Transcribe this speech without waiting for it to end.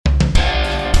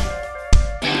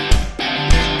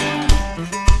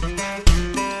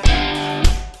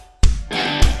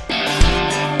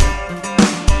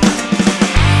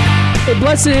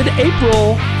Blessed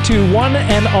April to one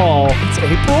and all. It's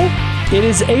April? It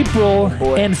is April,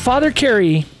 boy. and Father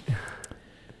Carey,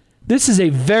 this is a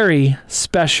very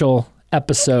special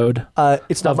episode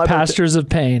It's not of my Pastors of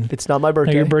Pain. It's not my Now,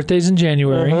 birthday. your birthday's in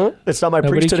January. It's not my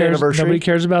Nobody priesthood cares, anniversary. Nobody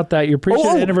cares about that. Your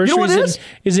priesthood you anniversary know what it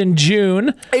is in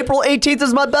June. April 18th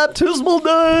is my baptismal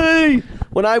day.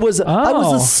 When I was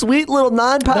Oh. a sweet little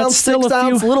 9-pound, That's still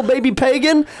 6-ounce little baby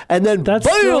pagan, and then That's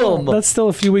boom, still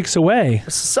a few weeks away.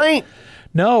 saint.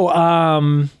 No,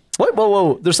 Wait,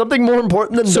 whoa! There's something more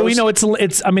important than so those. we know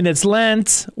it's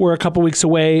Lent. We're a couple weeks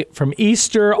away from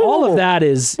Easter. All of that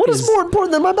is What is more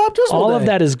important than my baptismal all day? of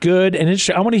that is good and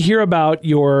interesting. I want to hear about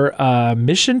your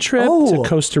mission trip to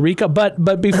Costa Rica.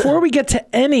 But before we get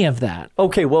to any of that,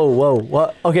 Okay, whoa.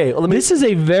 What? Okay, let me. this is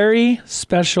a very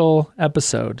special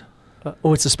episode.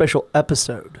 It's a special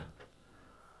episode.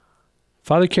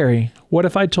 Father Carey, what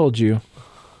if I told you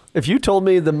If you told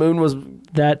me the moon was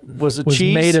that Was it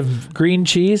cheese? made of green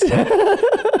cheese?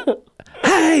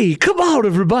 Hey, come on,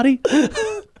 everybody.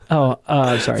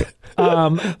 Sorry.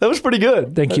 that was pretty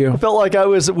good. Thank you. I felt like I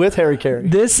was with Harry Carey.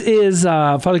 This is,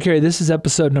 Father Carey, this is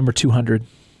episode number 200.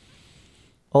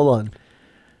 Hold on.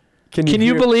 Can Can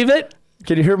you believe it?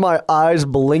 Can you hear my eyes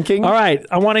blinking? All right.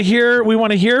 We want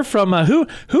to hear from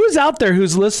who's out there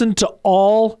who's listened to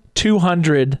all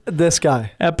 200 This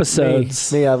guy.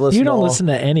 episodes. Me, I've listened You to don't all. listen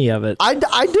to any of it. I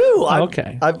do.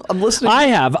 Okay. I'm listening. I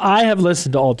have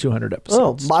listened to all 200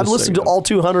 episodes. I've just so listened you to know. all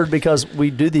 200 because we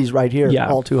do these right here. Yeah.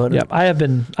 All 200. Yeah. I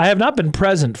have not been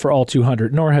present for all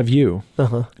 200, nor have you.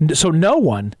 Uh-huh. So no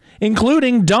one,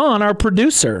 including Don, our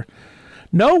producer,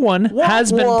 no one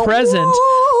has been present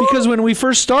because when we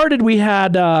first started, we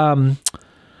had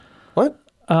What?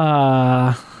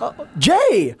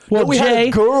 Jay. well, No, we Jay, had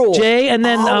a girl. Jay, and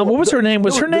then what was her name?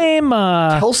 Was her name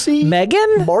Kelsey?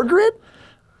 Megan? Margaret?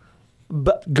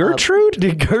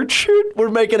 Gertrude? Gertrude? We're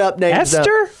making up names. now.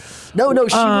 Esther? No,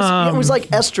 she was. It was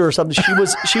like Esther or something.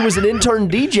 She was an intern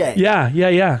DJ.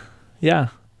 Yeah.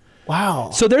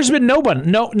 Wow. So there's been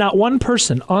not one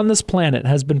person on this planet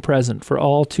has been present for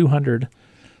all 200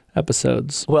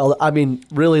 episodes. Well, I mean,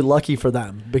 really lucky for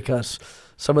them because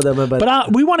some of them have been.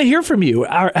 But we want to hear from you.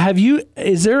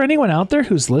 Is there anyone out there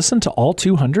who's listened to all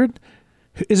 200?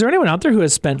 Is there anyone out there who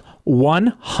has spent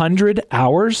 100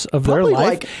 hours of their Probably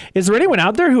life? Is there anyone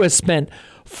out there who has spent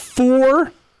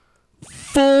 4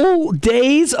 full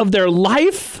days of their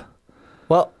life?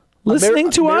 Well,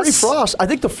 listening to Mary us? Frost. I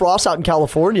think the Frost out in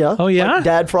California. Oh, yeah? Like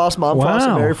Dad Frost, Mom Frost,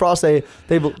 and Wow. Mary Frost. They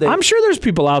I'm sure there's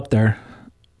people out there.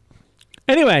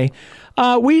 Anyway,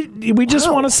 we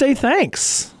just want to say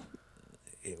thanks.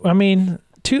 I mean,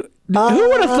 who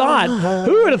would have thought?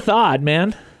 Who would have thought,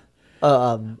 man?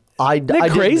 I didn't.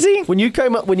 crazy? When you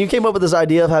came up with this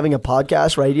idea of having a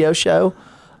podcast radio show,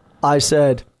 I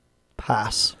said,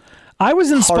 pass. I was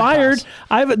inspired.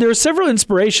 pass. There are several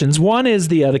inspirations. One is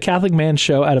the Catholic Man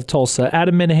Show out of Tulsa.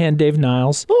 Adam Minahan, Dave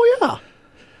Niles. Oh yeah.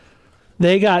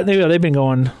 They've been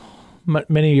going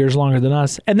many years longer than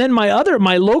us. And then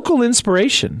my local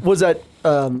inspiration. Was that?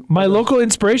 My local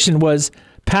inspiration was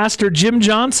Pastor Jim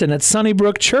Johnson at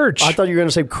Sunnybrook Church. I thought you were going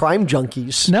to say Crime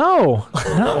Junkies. No.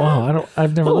 Wow,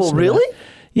 I've never listened to really? that.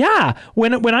 Yeah.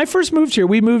 When I first moved here,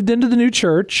 we moved into the new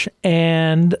church,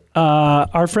 and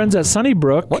our friends at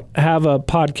Sunnybrook have a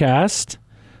podcast.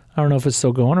 I don't know if it's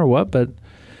still going or what, but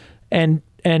and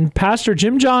Pastor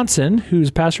Jim Johnson,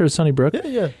 who's pastor of Sunnybrook,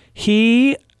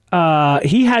 he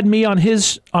had me on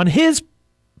his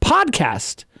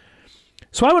podcast.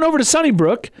 So I went over to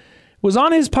Sunnybrook, was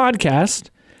on his podcast,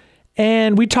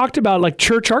 and we talked about like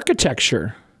church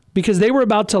architecture because they were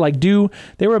about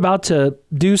to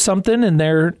do something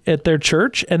at their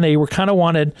church, and they were kind of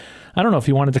wanted, I don't know if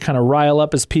he wanted to kind of rile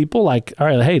up his people, like, all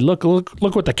right, hey, look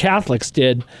what the Catholics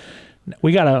did.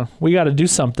 We gotta do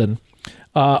something.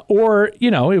 Or,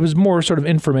 it was more sort of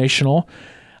informational.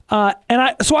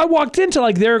 So I walked into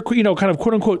like their, kind of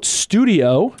quote unquote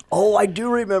studio. Oh, I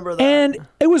do remember that. And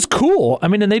it was cool. I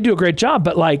mean, and they do a great job,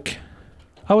 but like,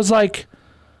 I was like,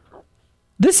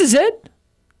 this is it?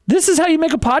 This is how you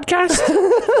make a podcast?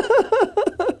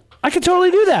 I could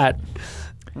totally do that.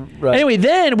 Right. Anyway,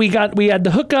 then we had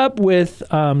the hookup with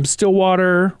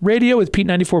Stillwater Radio with Pete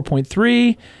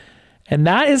 94.3. And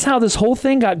that is how this whole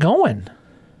thing got going.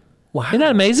 Wow. Isn't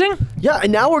that amazing? Yeah,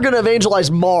 and now we're going to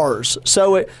evangelize Mars.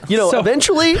 So,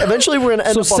 eventually we're going to end up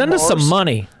on Mars. So send us some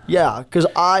money. Yeah, because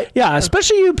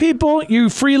especially you people, you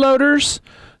freeloaders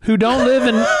who don't live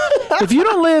in, if you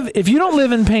don't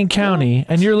live in Payne County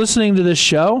and you're listening to this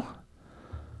show,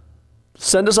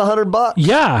 send us $100.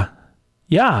 Yeah.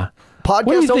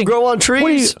 Podcasts don't grow on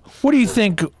trees. What do you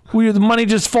think The money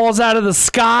just falls out of the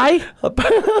sky. Well,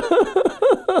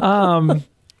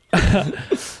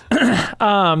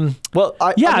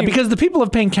 I mean, because the people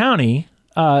of Payne County,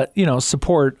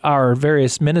 support our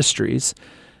various ministries,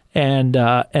 and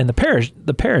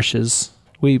the parishes.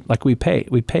 We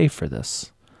pay for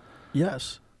this.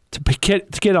 Yes. To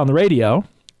get on the radio,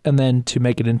 and then to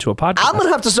make it into a podcast. I'm gonna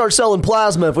have to start selling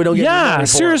plasma if we don't get any money for it.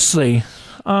 Seriously.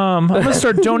 I'm gonna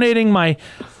start donating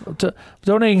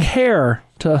donating hair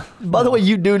to. By the way,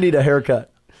 you do need a haircut.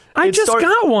 I just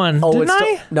got one, didn't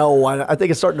I? No, I think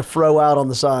it's starting to frow out on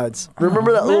the sides.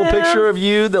 Remember that little picture of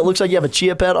you that looks like you have a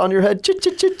chia pet on your head?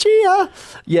 Chia.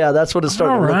 Yeah, that's what it's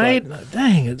starting to look like.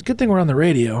 Dang, it's a good thing we're on the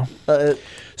radio.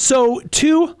 So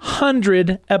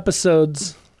 200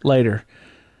 episodes later.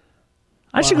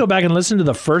 I should go back and listen to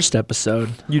the first episode.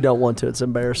 You don't want to. It's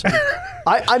embarrassing.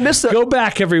 I missed that. Go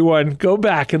back, everyone. Go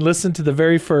back and listen to the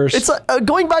very first. It's like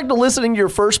going back to listening to your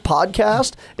first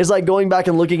podcast is like going back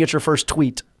and looking at your first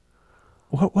tweet.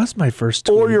 What was my first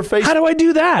tweet? Or your face. How do I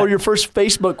do that? Or your first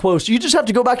Facebook post. You just have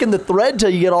to go back in the thread till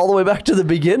you get all the way back to the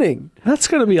beginning. That's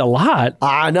going to be a lot.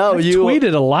 I know. You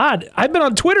tweeted a lot. I've been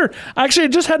on Twitter. Actually, I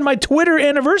just had my Twitter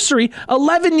anniversary.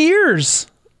 11 years.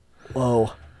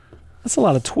 Whoa. That's a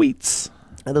lot of tweets.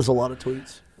 That is a lot of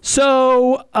tweets.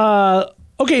 So,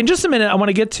 okay, in just a minute, I want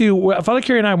to get to Father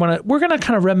Carey and I we're going to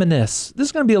kind of reminisce. This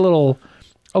is going to be a little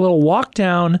walk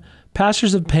down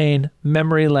Pastors of Payne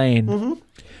memory lane. Mm-hmm.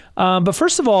 But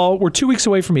first of all, we're 2 weeks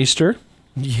away from Easter.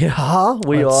 Yeah,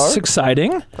 we are. It's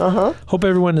exciting. Hope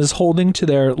everyone is holding to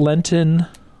their Lenten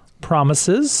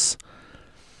promises.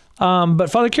 But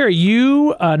Father Carey,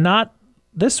 you, not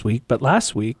this week, but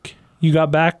last week, you got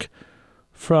back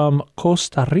from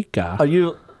Costa Rica. Are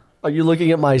you looking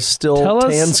at my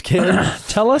tan skin?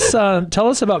 Tell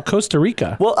us about Costa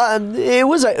Rica. Well, it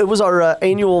was our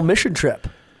annual mission trip.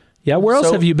 Yeah, where else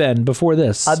have you been before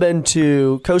this? I've been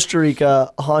to Costa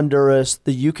Rica, Honduras,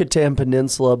 the Yucatan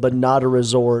Peninsula, but not a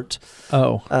resort.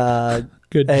 Oh,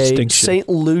 good distinction. St.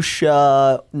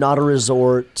 Lucia, not a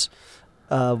resort.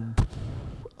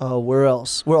 Where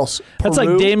else? That's Peru?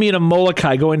 like Damien and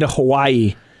Molokai going to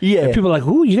Hawaii. Yeah. And people are like,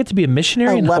 ooh, you get to be a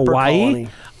missionary in Hawaii?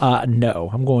 Colony.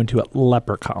 No, I'm going to a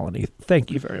leper colony.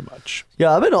 Thank you very much.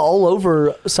 Yeah, I've been all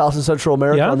over South and Central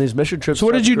America on these mission trips. So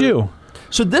what did you do?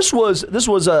 So this was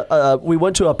we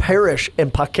went to a parish in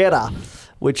Paquera,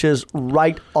 which is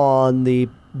right on the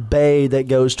bay that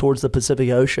goes towards the Pacific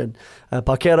Ocean.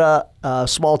 Paquera,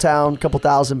 small town, couple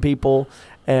thousand people,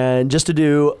 and just to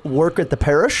do work at the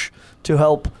parish to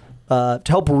help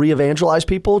re-evangelize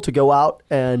people, to go out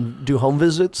and do home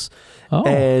visits,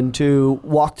 and to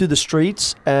walk through the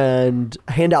streets and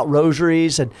hand out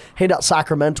rosaries and hand out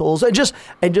sacramentals and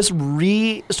just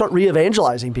start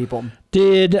re-evangelizing people.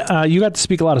 Did you got to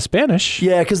speak a lot of Spanish?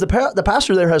 Yeah, because the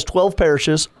pastor there has 12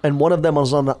 parishes, and one of them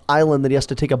is on an island that he has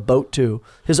to take a boat to,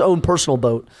 his own personal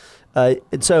boat.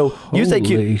 And so you think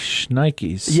Holy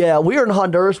shnikes. Yeah, we were in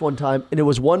Honduras one time, and it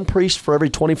was one priest for every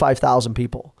 25,000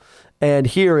 people. And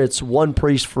here it's one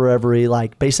priest for every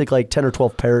basically 10 or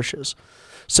 12 parishes.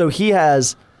 So he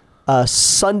has a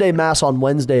Sunday Mass on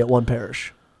Wednesday at one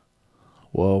parish.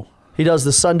 Whoa. He does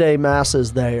the Sunday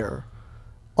Masses there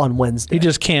on Wednesday. He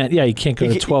just can't, he can't go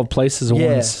to 12 places at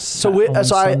once. So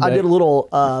I did a little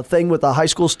thing with the high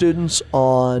school students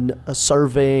on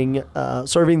serving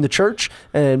the church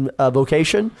and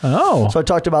vocation. Oh. So I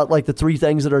talked about the three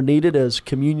things that are needed as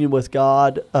communion with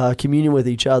God, communion with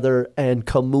each other, and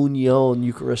communion,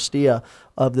 Eucharistia,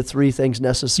 of the three things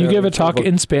necessary. You gave a talk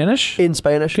in Spanish? In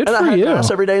Spanish. Good and for I had you.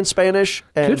 Mass every day in Spanish.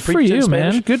 And good for you,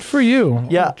 man. Good for you.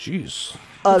 Yeah. Jeez.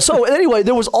 So anyway,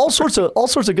 there was all sorts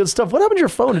of good stuff. What happened to your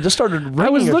phone? It just started ringing. I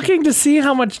was looking to see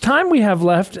how much time we have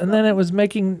left, and then it was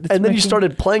you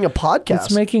started playing a podcast.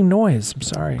 It's making noise. I'm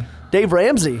sorry. Dave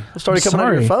Ramsey started coming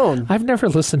out of your phone. I've never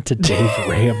listened to Dave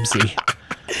Ramsey.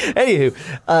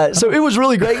 Anywho, so it was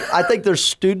really great. I think there's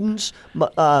students.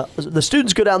 The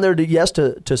students go down there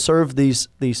to serve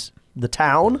the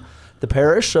town, the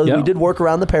parish. So we did work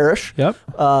around the parish. Yep.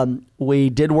 We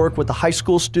did work with the high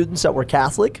school students that were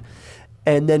Catholic.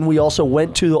 And then we also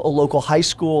went to a local high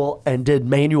school and did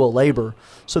manual labor.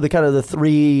 So those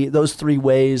three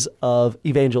ways of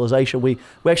evangelization. We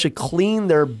actually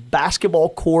cleaned their basketball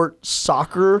court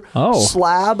soccer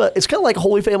slab. It's kind of like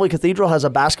Holy Family Cathedral has a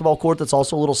basketball court that's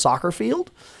also a little soccer field.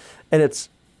 And it's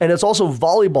also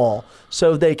volleyball.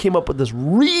 So they came up with this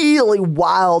really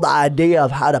wild idea of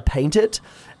how to paint it.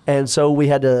 And so we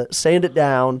had to sand it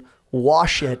down,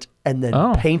 wash it, and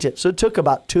then paint it. So it took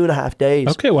about 2.5 days.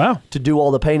 Okay, wow. To do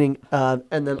all the painting, and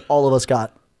then all of us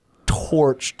got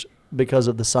torched because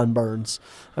of the sunburns.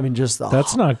 I mean, just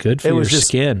That's not good for your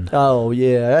skin. Oh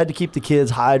yeah, I had to keep the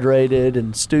kids hydrated,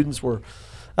 and students were.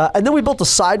 And then we built a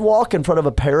sidewalk in front of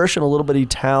a parish in a little bitty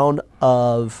town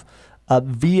of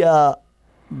Villa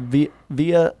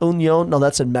Union. No,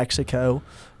 that's in Mexico.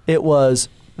 It was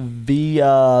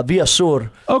Villa Sur.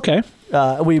 Okay.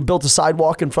 We built a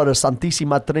sidewalk in front of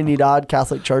Santísima Trinidad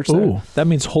Catholic Church. Ooh, that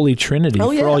means Holy Trinity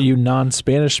for all you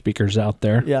non-Spanish speakers out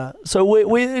there. Yeah. So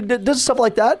we did stuff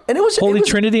like that, and it was Holy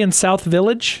Trinity in South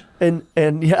Village. And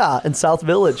in South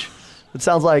Village. It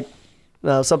sounds like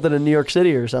something in New York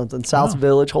City or something. South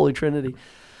Village, Holy Trinity.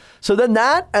 So then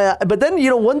but then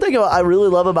one thing I really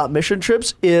love about mission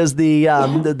trips is the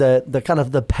kind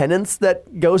of the penance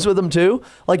that goes with them too.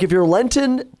 Like if your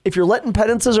Lenten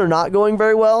penances are not going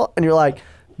very well, and you're like,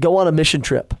 go on a mission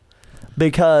trip,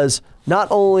 because not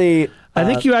only I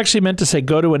think you actually meant to say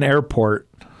go to an airport.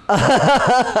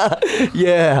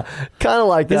 Yeah, kind of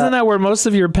like that. Isn't that where most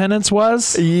of your penance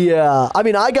was? Yeah. I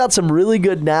mean, I got some really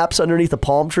good naps underneath a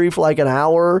palm tree for like an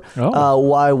hour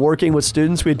while working with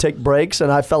students. We'd take breaks,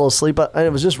 and I fell asleep, and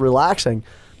it was just relaxing.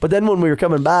 But then when we were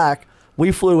coming back,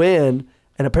 we flew in,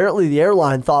 and apparently the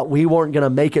airline thought we weren't going to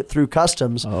make it through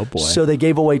customs. Oh, boy. So they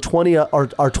gave away 20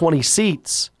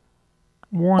 seats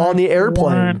on the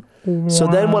airplane. So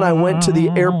then when I went to the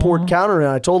airport counter and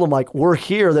I told them, like, we're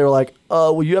here, they were like,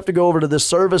 well, you have to go over to this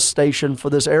service station for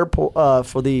this airport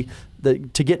for the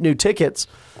to get new tickets.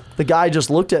 The guy just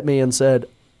looked at me and said,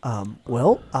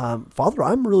 Father,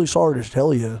 I'm really sorry to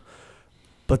tell you,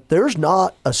 but there's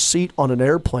not a seat on an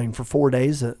airplane for 4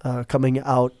 days coming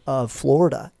out of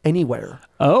Florida anywhere.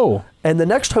 Oh. And the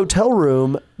next hotel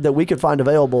room that we could find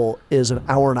available is an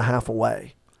hour and a half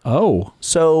away. Oh.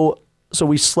 So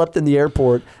we slept in the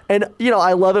airport. And,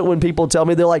 I love it when people tell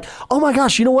me, they're like, oh my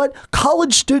gosh, you know what?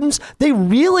 College students, they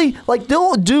really,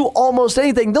 they'll do almost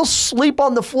anything. They'll sleep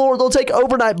on the floor. They'll take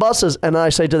overnight buses. And I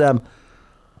say to them,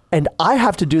 and I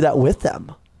have to do that with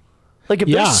them. Like if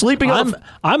they're sleeping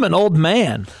I'm an old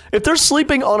man. If they're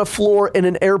sleeping on a floor in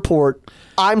an airport,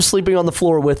 I'm sleeping on the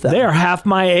floor with them. They are half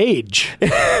my age.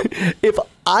 If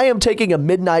I am taking a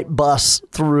midnight bus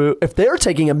if they're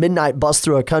taking a midnight bus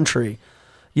through a country,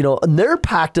 and they're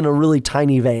packed in a really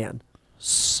tiny van,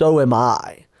 so am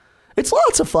I. It's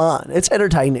lots of fun. It's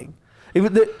entertaining.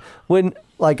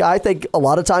 I think a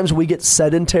lot of times we get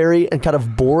sedentary and kind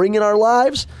of boring in our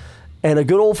lives, and a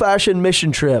good old-fashioned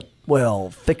mission trip will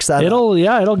fix that. It'll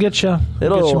get you.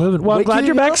 It'll get you moving. Well, I'm glad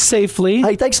you're back safely.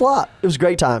 Hey, thanks a lot. It was a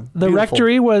great time. The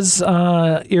rectory was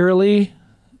eerily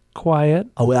quiet.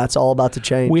 Oh, that's all about to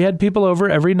change. We had people over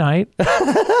every night.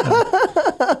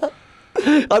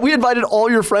 We invited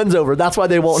all your friends over. That's why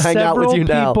they won't hang out with you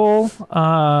now. Several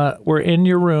people were in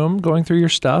your room going through your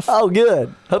stuff. Oh,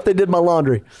 good. Hope they did my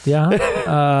laundry.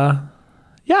 Yeah.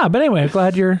 Yeah, but anyway,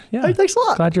 glad you're. Yeah, hey, thanks a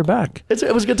lot. Glad you're back.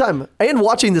 It was a good time, and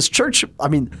watching this church. I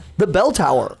mean, the bell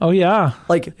tower. Oh yeah.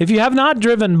 If you have not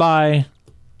driven by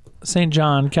St.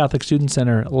 John Catholic Student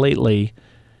Center lately,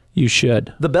 you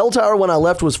should. The bell tower when I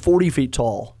left was 40 feet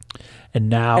tall. And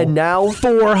now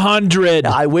 400.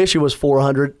 I wish it was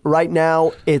 400. Right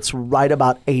now, it's right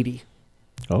about 80.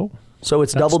 Oh. So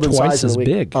it's doubled in size. Twice as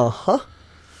big. Uh-huh.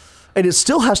 And it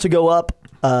still has to go up.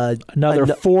 Another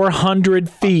 400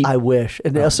 feet. I wish.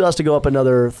 And it still has to go up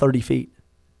another 30 feet.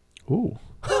 Ooh.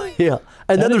 Yeah.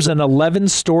 And then there's an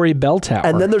 11-story bell tower.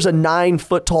 And then there's a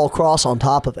 9-foot tall cross on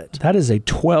top of it. That is a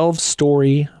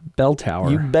 12-story bell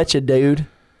tower. You betcha, dude.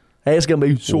 Hey, it's going to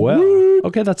be sweet.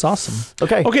 Okay, that's awesome.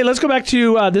 Okay, let's go back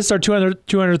to this is our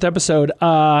 200th episode.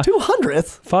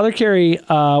 200th? Father Carey,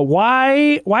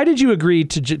 why did you agree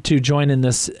to join in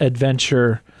this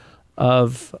adventure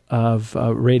of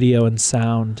radio and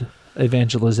sound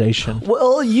evangelization?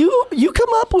 Well, you come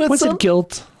up with Was it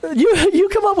guilt? You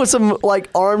come up with some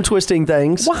arm twisting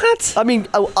things. What? I mean,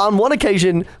 on one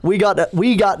occasion you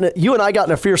and I got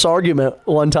in a fierce argument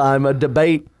one time, a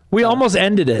debate. We almost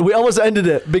ended it. We almost ended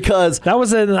it because that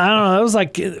was that was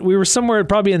like we were somewhere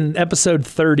probably in episode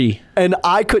 30. And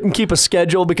I couldn't keep a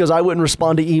schedule because I wouldn't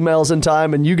respond to emails in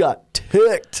time, and you got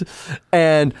ticked.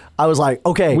 And I was like,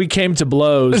 okay. We came to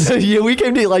blows. Yeah, we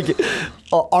came to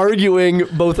arguing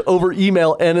both over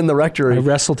email and in the rectory. I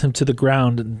wrestled him to the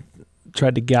ground and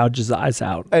tried to gouge his eyes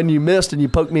out. And you missed, and you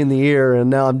poked me in the ear, and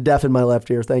now I'm deaf in my left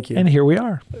ear. Thank you. And here we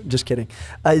are. Just kidding.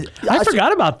 I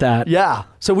forgot about that. Yeah.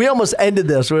 So we almost ended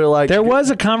this. We were like... There was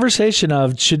a conversation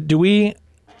of, do we...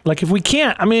 if we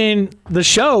can't... I mean, the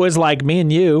show is like me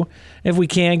and you. If we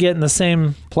can't get in the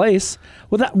same place...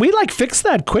 Well, we fixed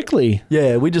that quickly.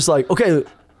 Yeah, we just okay...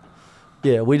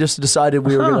 Yeah, we just decided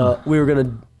we were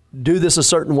gonna do this a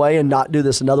certain way and not do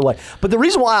this another way. But the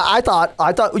reason why I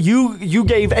thought you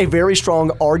gave a very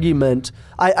strong argument.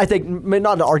 I think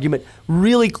not an argument,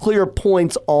 really clear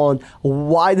points on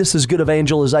why this is good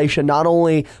evangelization, not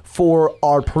only for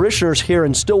our parishioners here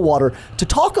in Stillwater, to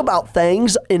talk about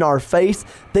things in our faith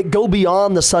that go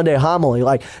beyond the Sunday homily.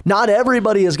 Like, not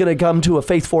everybody is going to come to a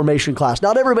faith formation class.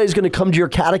 Not everybody's going to come to your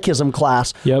catechism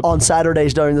class on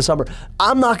Saturdays during the summer.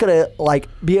 I'm not going to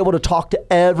be able to talk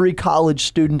to every college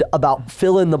student about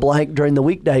fill in the blank during the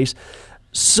weekdays.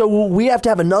 So we have to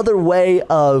have another way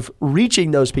of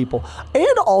reaching those people.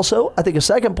 And also, I think a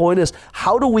second point is,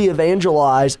 how do we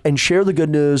evangelize and share the good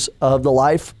news of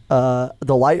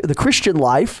the Christian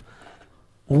life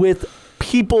with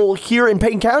people here in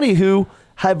Payne County who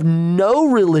have no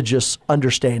religious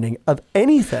understanding of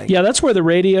anything? Yeah, that's where the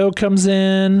radio comes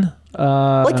in.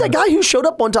 Like that guy who showed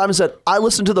up one time and said, I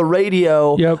listen to the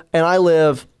radio and I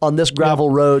live on this gravel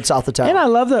road south of town. And I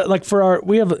love that, like,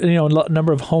 we have a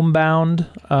number of homebound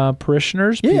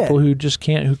parishioners, people who just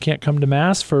can't come to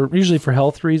mass usually for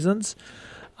health reasons.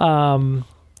 And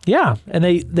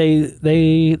they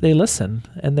listen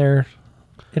and they're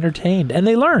entertained and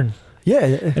they learn. Yeah.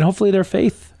 And hopefully their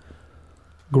faith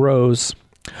grows.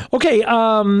 Okay.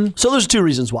 So there's two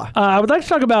reasons why. I would like to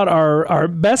talk about our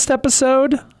best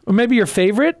episode, or maybe your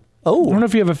favorite. Oh. I don't know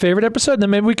if you have a favorite episode. And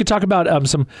then maybe we could talk about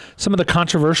some of the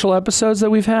controversial episodes that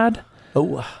we've had.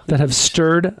 Oh. That have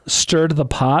stirred the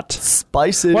pot.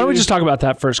 Spicy. Why don't we just talk about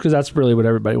that first? Because that's really what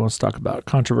everybody wants to talk about,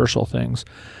 controversial things.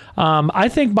 I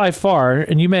think by far,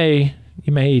 and you may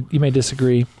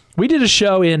disagree, we did a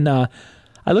show in, I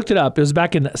looked it up. It was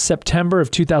back in September of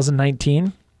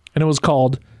 2019, and it was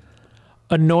called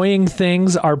Annoying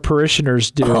Things Our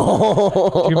Parishioners Do. Do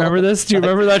you remember this? Do you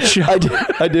remember that show?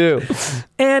 I do.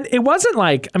 And it wasn't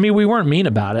we weren't mean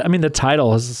about it. I mean, the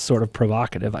title is sort of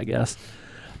provocative, I guess.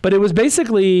 But it was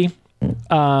basically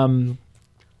the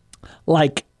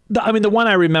one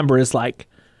I remember is like,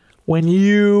 when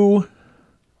you,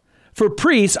 for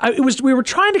priests, we were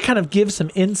trying to kind of give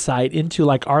some insight into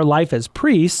like our life as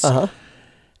priests. Uh-huh.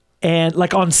 And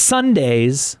like on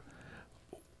Sundays,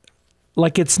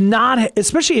 like, it's not,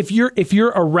 especially if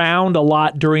you're around a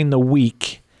lot during the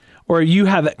week, or you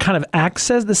have kind of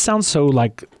access. This sounds so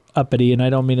like uppity, and I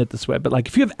don't mean it this way, but like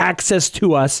if you have access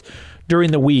to us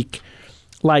during the week,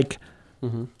 like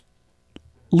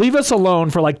leave us alone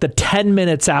for like the 10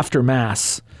 minutes after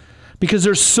Mass, because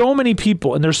there's so many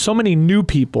people and there's so many new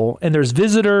people and there's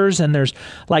visitors and there's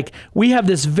like, we have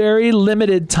this very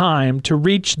limited time to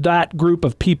reach that group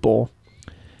of people.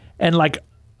 And like,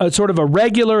 a sort of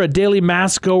a daily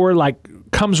Mass goer,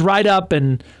 like, comes right up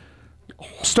and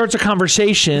starts a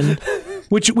conversation,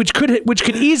 which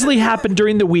could easily happen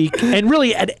during the week and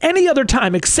really at any other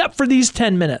time except for these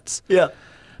 10 minutes. Yeah,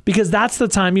 because that's the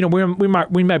time we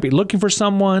might be looking for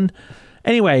someone.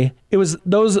 Anyway, it was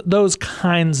those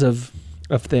kinds of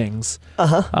things.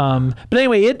 But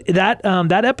anyway, that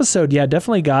episode,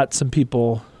 definitely got some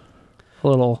people a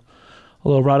little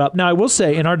wrought up. Now, I will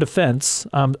say, in our defense,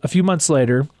 a few months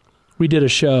later, we did a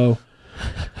show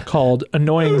called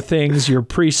Annoying Things Your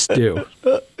Priests Do.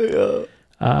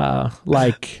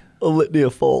 Like a litany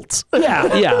of faults.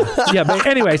 Yeah. But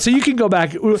anyway, so you can go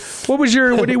back. What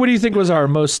do you think was our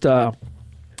most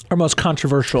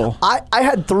controversial? I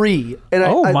had three. And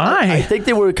I think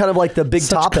they were kind of like the big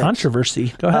topics.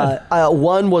 Controversy. Go ahead.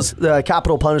 One was the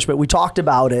capital punishment. We talked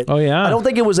about it. Oh, yeah. I don't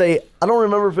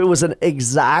remember if it was an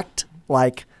exact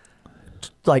like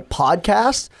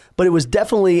podcast, but it was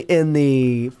definitely in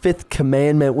the Fifth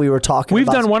Commandment we were talking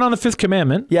about. We've done one on the Fifth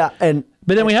Commandment. Yeah.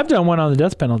 But then we have done one on the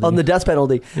death penalty. On the death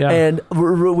penalty. Yeah. And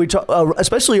we talk,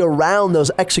 especially around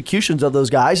those executions of those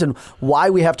guys and why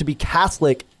we have to be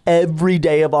Catholic every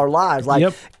day of our lives.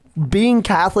 Like, being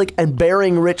Catholic and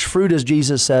bearing rich fruit, as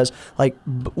Jesus says, like,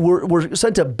 we're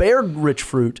sent to bear rich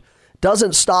fruit.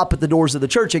 Doesn't stop at the doors of the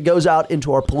church. It goes out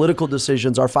into our political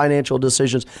decisions, our financial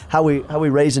decisions, how we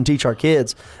raise and teach our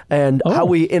kids, and how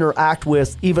we interact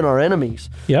with even our enemies.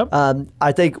 Yep.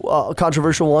 I think a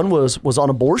controversial one was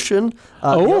on abortion.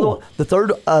 The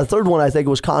third one I think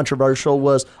was controversial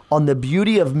was on the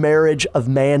beauty of marriage of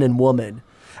man and woman.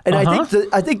 And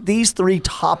I think these three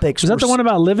topics. Was that the one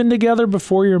about living together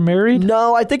before you're married?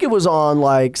 No, I think it was on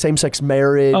like same-sex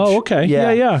marriage. Oh, okay.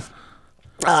 Yeah.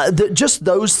 Just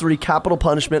those three: capital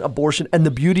punishment, abortion, and the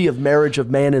beauty of marriage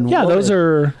of man and woman. Yeah, those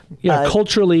are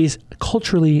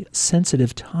culturally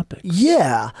sensitive topics.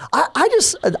 Yeah, I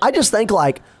just think,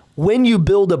 like, when you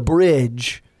build a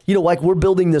bridge, like we're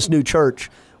building this new church.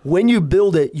 When you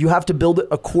build it, you have to build it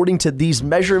according to these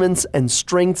measurements and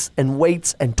strengths and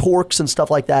weights and torques and stuff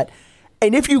like that.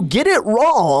 And if you get it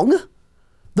wrong,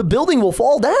 the building will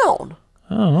fall down.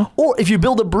 Oh, Or if you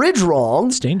build a bridge wrong,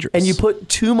 it's dangerous. and you put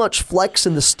too much flex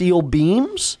in the steel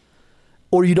beams,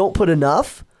 or you don't put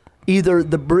enough, either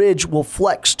the bridge will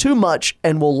flex too much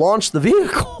and will launch the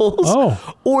vehicles,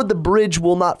 or the bridge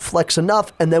will not flex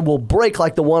enough and then will break,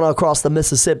 like the one across the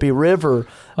Mississippi River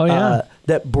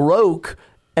that broke.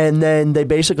 And then they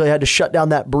basically had to shut down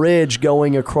that bridge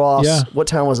going across. Yeah. What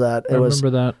town was that? I remember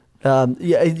that.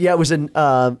 It was in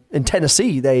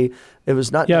Tennessee. It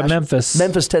was not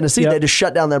Memphis, Tennessee. Yep. They had to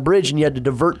shut down that bridge, and you had to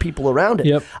divert people around it.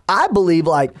 Yep. I believe,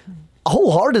 like,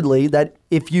 wholeheartedly, that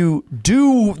if you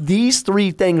do these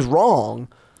three things wrong,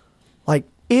 like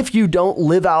if you don't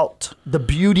live out the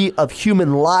beauty of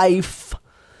human life,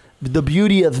 the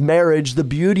beauty of marriage, the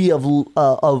beauty of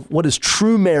what is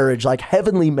true marriage, like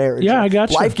heavenly marriage, I got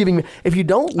you. life-giving. If you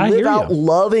don't live out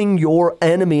loving your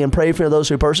enemy and pray for those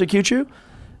who persecute you,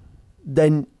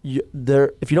 then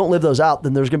if you don't live those out,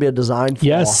 then there's going to be a design flaw.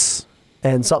 Yes.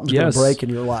 And something's going to break in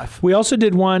your life. We also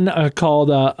did one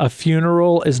called A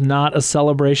Funeral is Not a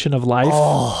Celebration of Life.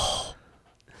 Oh.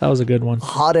 That was a good one.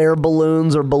 Hot air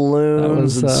balloons or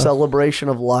balloons and celebration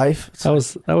of life.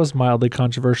 That was mildly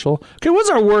controversial. Okay, what's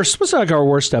our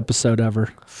worst episode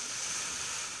ever?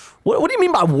 What do you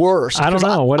mean by worst? I don't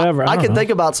know. Whatever. I can think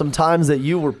about some times that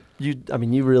you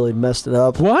really messed it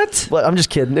up. What? But I'm just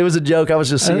kidding. It was a joke. I was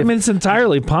just saying. I mean, it's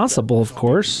entirely possible, of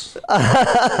course.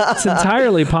 It's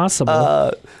entirely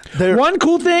possible. One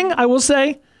cool thing I will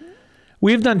say,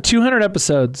 we've done 200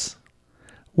 episodes.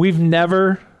 We've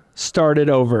never started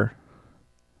over.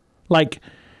 Like,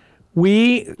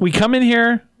 we come in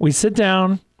here, we sit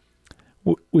down,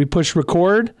 we push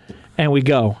record, and we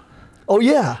go. Oh,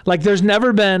 yeah. Like, there's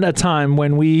never been a time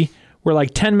when we were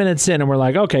like 10 minutes in and we're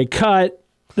like, okay, cut.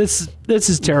 This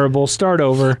is terrible. Start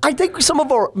over. I think some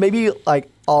of our, maybe like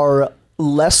our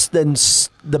less than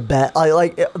the best,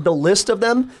 like the list of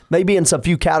them, maybe in some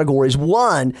few categories.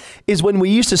 One is when we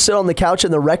used to sit on the couch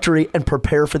in the rectory and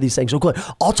prepare for these things. Okay,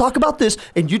 I'll talk about this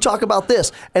and you talk about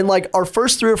this. And like our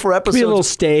first 3 or 4 episodes, be a little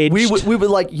staged. We would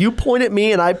like, you point at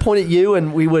me and I point at you,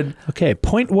 and we would. Okay,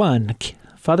 point 1,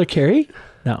 Father Carey?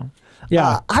 No.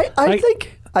 Yeah. I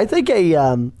think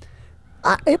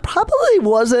it probably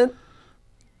wasn't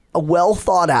well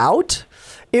thought out.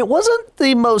 It wasn't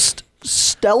the most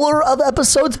stellar of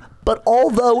episodes, but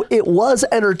although it was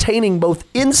entertaining both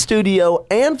in studio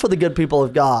and for the good people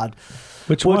of God.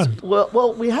 Which one?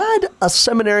 Well, we had a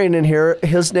seminarian in here.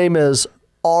 His name is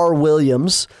R.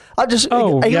 Williams.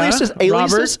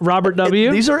 Aliases. Robert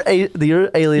W. These are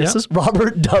aliases. Yep.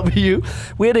 Robert W.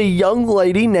 We had a young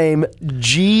lady named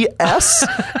G.S.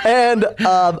 and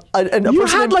a you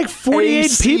had like 48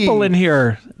 AC. people in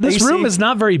here. This AC. room is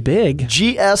not very big.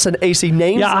 G.S. and A.C.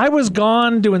 names. Yeah, I was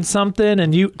gone doing something,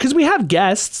 and because we have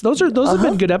guests. Those have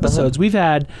been good episodes. We've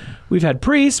had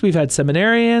priests, we've had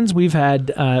seminarians, we've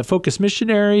had focused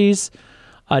missionaries.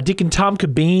 Deacon Tom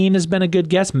Cabine has been a good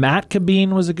guest. Matt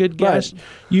Cabine was a good guest. Right.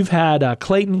 You've had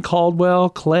Clayton Caldwell,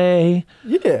 Clay,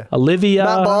 Olivia,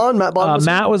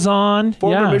 Matt was on.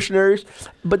 Former missionaries.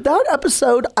 But that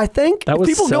episode, I think, if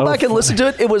people go back and listen to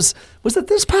it, was it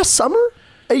this past summer?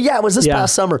 Yeah, it was this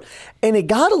past summer. And it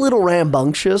got a little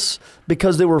rambunctious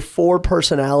because there were 4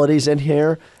 personalities in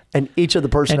here. And each of the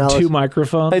personalities. And 2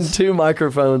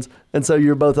 microphones. And so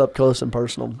you're both up close and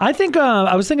personal. I think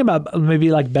I was thinking about maybe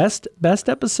like best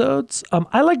episodes.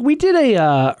 We did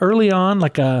a early on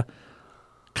like a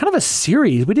kind of a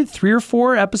series. We did 3 or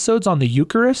 4 episodes on the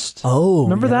Eucharist. Oh,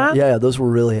 remember that? Yeah, those were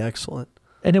really excellent.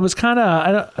 And it was kind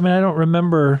of I don't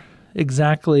remember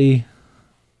exactly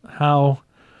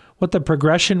what the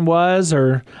progression was,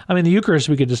 the Eucharist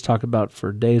we could just talk about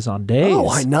for days on days. Oh,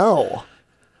 I know.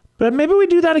 But maybe we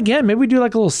do that again. Maybe we do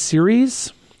like a little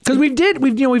series. Because we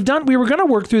were going to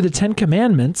work through the 10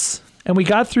 Commandments, and we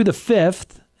got through the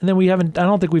 5th, and then I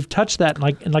don't think we've touched that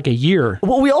in like a year.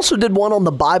 Well, we also did one on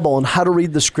the Bible and how to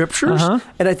read the scriptures.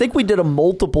 And I think we did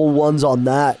multiple ones on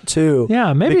that too.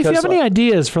 Yeah, maybe if you have any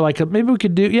ideas for maybe we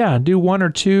could do 1 or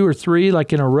 2 or 3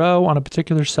 like in a row on a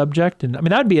particular subject. And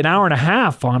that'd be an hour and a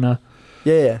half on a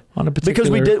particular.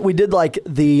 Because we did like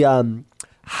the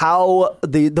how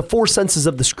the 4 senses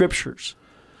of the scriptures.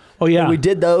 Oh yeah, and we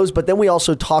did those, but then we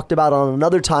also talked about on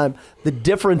another time the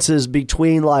differences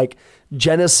between like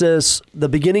Genesis, the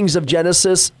beginnings of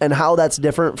Genesis, and how that's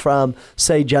different from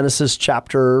say Genesis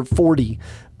chapter 40,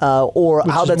 or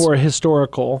which how that's more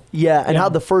historical. Yeah, and how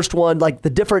the first one, like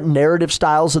the different narrative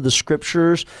styles of the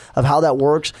scriptures of how that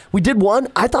works. We did one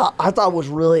I thought was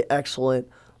really excellent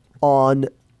on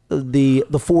the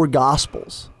 4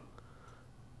 Gospels.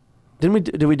 Did we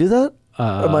do that?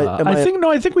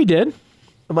 I think we did.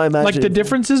 Am I imagining? Like the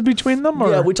differences between them? Or?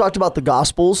 Yeah, we talked about the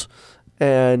Gospels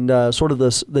and sort of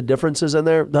the differences in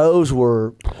there. Those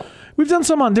were. We've done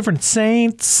some on different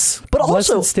saints, But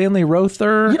also- Blessed Stanley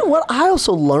Rother. You know what? I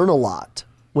also learn a lot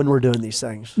when we're doing these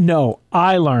things. No,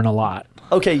 I learn a lot.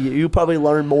 Okay, you probably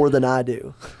learn more than I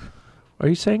do. Are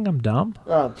you saying I'm dumb?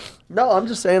 No, I'm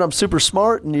just saying I'm super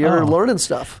smart and you're Oh. learning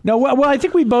stuff. No, well, I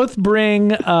think we both bring,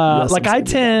 like I'm I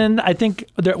saying I think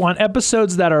there on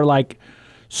episodes that are like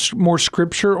more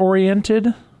scripture oriented,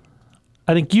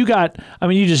 I think you got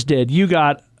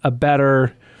a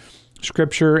better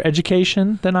scripture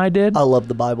education than I did. I love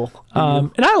the Bible.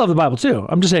 And I love the Bible too.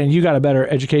 I'm just saying you got a better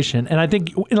education. And I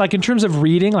think like in terms of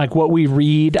reading, like what we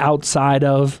read outside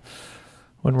of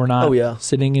when we're not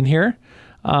sitting in here,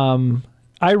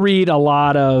 I read a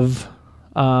lot of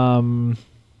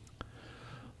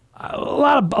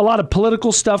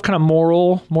political stuff, kind of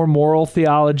more moral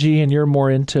theology, and you're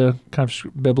more into kind of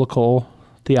biblical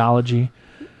theology.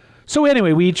 So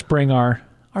anyway, we each bring our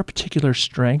particular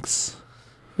strengths.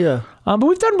 Yeah. But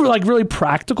we've done like really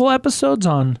practical episodes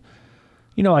on,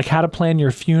 like how to plan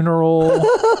your funeral. That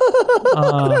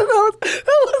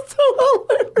was so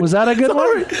hilarious. Was that a good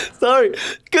one? Sorry.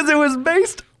 Because it was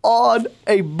based on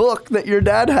a book that your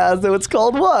dad has. So it's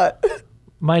called what?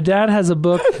 My dad has a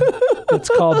book that's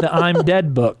called the I'm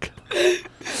Dead book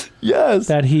Yes.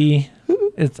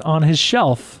 it's on his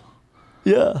shelf.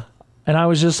 Yeah. And I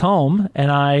was just home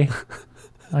and I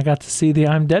got to see the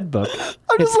I'm Dead book.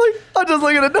 I'm just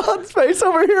looking at Don's face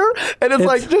over here, and it's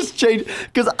like just change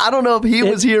because I don't know if he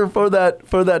was here for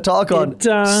that talk on.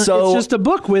 It's just a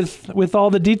book with all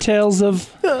the details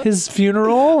of his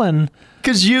funeral and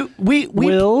because we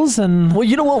wills and well,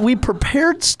 you know what, we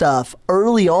prepared stuff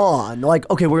early on, like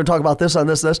okay, we're gonna talk about this on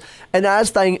this, and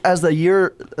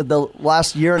the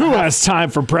last year and a who half, has time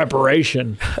for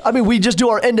preparation? I mean, we just do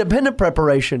our independent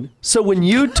preparation. So when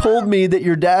you told me that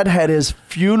your dad had his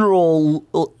funeral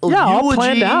all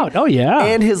planned out. Oh yeah,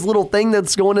 and his little thing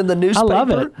that's going in the newspaper, I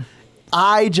love it.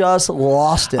 I just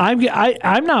lost it. I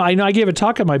gave a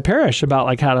talk at my parish about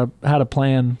like how to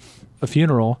plan a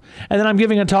funeral, and then I'm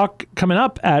giving a talk coming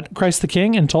up at Christ the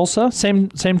King in Tulsa. Same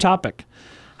topic,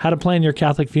 how to plan your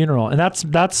Catholic funeral, and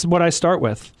that's what I start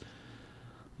with.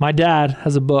 My dad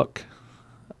has a book.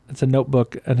 It's a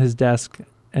notebook at his desk,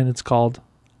 and it's called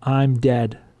I'm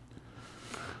Dead.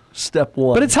 Step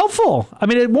one. But it's helpful. I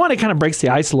mean, it kind of breaks the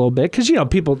ice a little bit because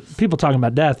people talking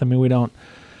about death. I mean, I don't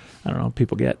know.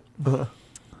 People get a little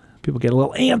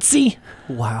antsy.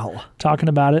 Wow. Talking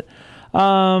about it.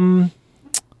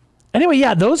 Anyway,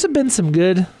 yeah, those have been some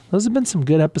good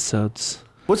episodes.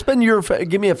 What's been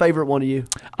give me a favorite one of you?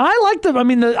 I like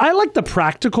the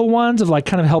practical ones of like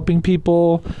kind of helping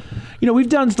people. We've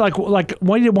done like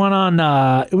we did one on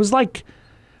it was like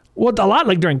a lot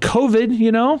like during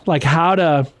COVID, like how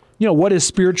to what is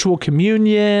spiritual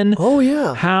communion? Oh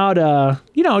yeah. How to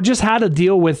just how to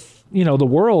deal with the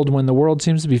world when the world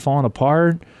seems to be falling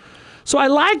apart. So I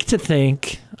like to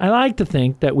think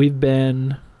that we've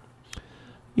been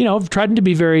tried to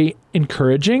be very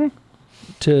encouraging,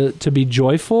 to be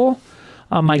joyful.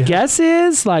 My guess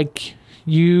is like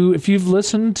if you've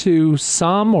listened to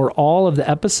some or all of the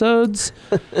episodes,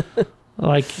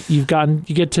 like you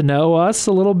get to know us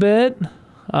a little bit.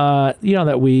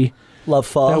 That we love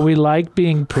pho. That we like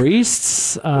being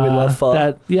priests. We love pho.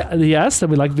 That we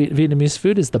like Vietnamese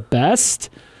food is the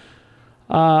best.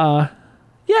 So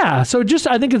just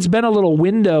I think it's been a little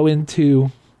window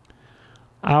into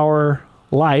our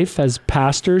life as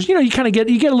pastors. You get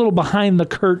a little behind the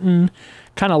curtain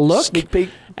kind of look Sneak peek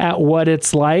at what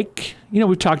it's like.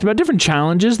 We've talked about different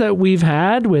challenges that we've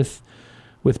had with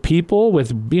people,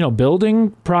 with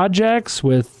building projects,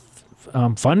 with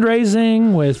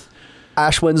fundraising, with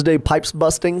Ash Wednesday pipes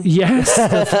busting. Yes,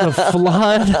 the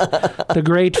flood, the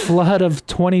great flood of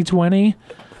 2020.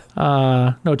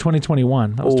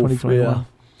 2021. That was 2021.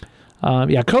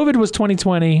 COVID was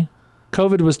 2020.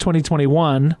 COVID was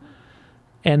 2021.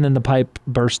 And then the pipe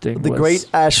bursting. The great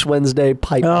Ash Wednesday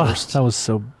pipe burst. That was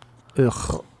so.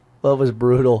 Ugh. That was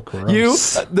brutal.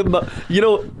 Gross.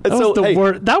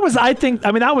 That was I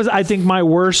think my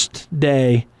worst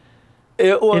day.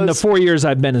 It was in the 4 years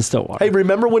I've been in Stillwater. Hey,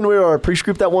 remember when we were our priest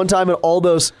group that one time and all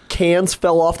those cans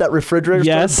fell off that refrigerator,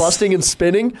 started busting and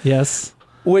spinning? Yes.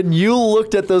 When you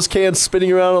looked at those cans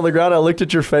spinning around on the ground, I looked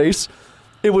at your face.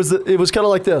 It was kind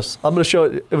of like this. I'm going to show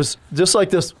it. It was just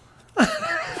like this.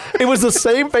 It was the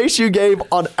same face you gave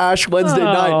on Ash Wednesday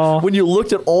night when you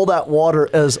looked at all that water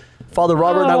as Father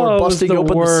Robert and I were busting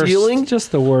open the ceiling.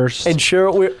 Just the worst. And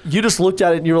Cheryl, you just looked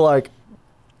at it and you were like,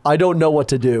 I don't know what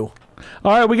to do.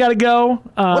 All right, we got to go.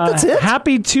 That's it?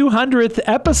 Happy 200th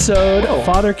episode. Whoa.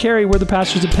 Father Carey, we're the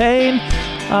Pastors of Pain.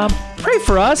 Pray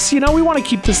for us. We want to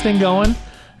keep this thing going.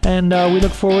 And we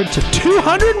look forward to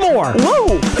 200 more.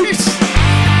 Whoa, peace.